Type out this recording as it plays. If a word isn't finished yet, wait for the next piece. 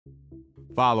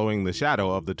Following the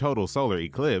shadow of the total solar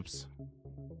eclipse,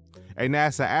 a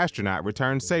NASA astronaut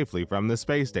returned safely from the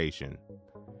space station,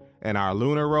 and our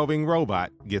lunar roving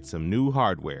robot gets some new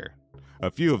hardware. A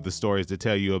few of the stories to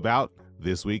tell you about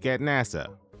this week at NASA.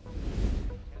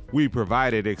 We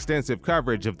provided extensive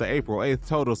coverage of the April 8th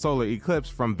total solar eclipse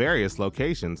from various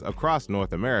locations across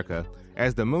North America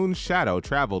as the moon's shadow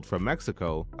traveled from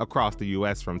Mexico across the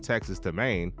US from Texas to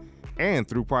Maine and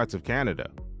through parts of Canada.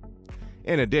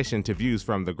 In addition to views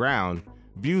from the ground,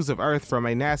 views of Earth from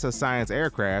a NASA science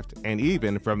aircraft and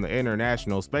even from the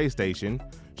International Space Station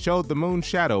showed the moon's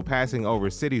shadow passing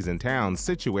over cities and towns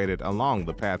situated along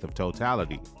the path of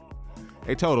totality.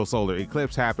 A total solar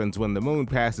eclipse happens when the moon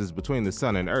passes between the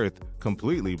sun and Earth,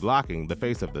 completely blocking the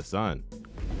face of the sun.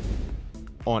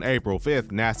 On April 5th,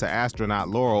 NASA astronaut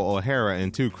Laurel O'Hara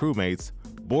and two crewmates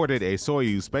boarded a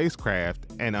Soyuz spacecraft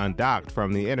and undocked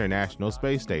from the International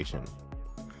Space Station.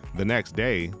 The next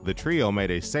day, the trio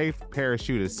made a safe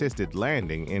parachute-assisted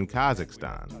landing in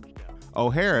Kazakhstan.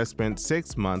 O'Hara spent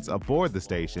 6 months aboard the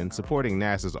station supporting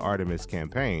NASA's Artemis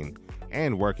campaign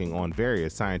and working on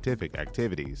various scientific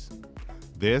activities.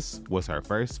 This was her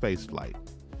first spaceflight.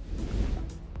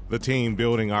 The team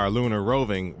building our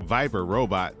lunar-roving VIPER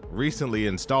robot recently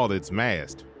installed its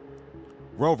mast.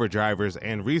 Rover drivers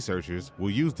and researchers will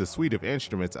use the suite of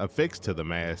instruments affixed to the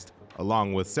mast,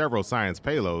 along with several science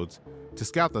payloads, to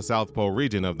scout the South Pole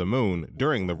region of the moon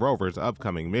during the rover's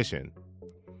upcoming mission.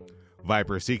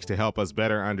 VIPER seeks to help us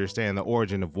better understand the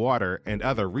origin of water and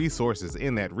other resources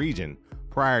in that region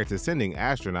prior to sending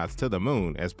astronauts to the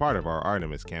moon as part of our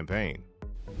Artemis campaign.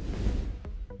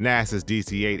 NASA's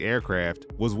DC-8 aircraft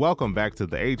was welcomed back to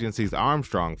the agency's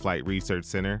Armstrong Flight Research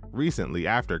Center recently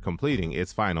after completing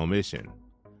its final mission.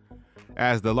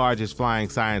 As the largest flying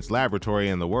science laboratory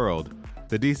in the world,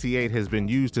 the DC-8 has been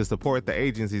used to support the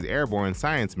agency's airborne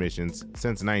science missions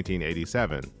since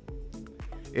 1987.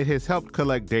 It has helped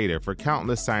collect data for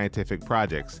countless scientific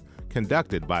projects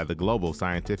conducted by the global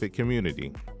scientific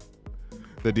community.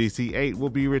 The DC-8 will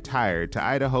be retired to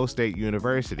Idaho State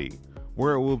University,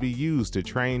 where it will be used to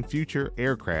train future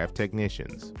aircraft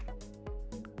technicians.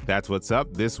 That's what's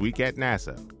up this week at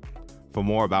NASA. For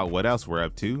more about what else we're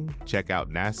up to, check out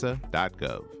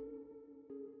nasa.gov.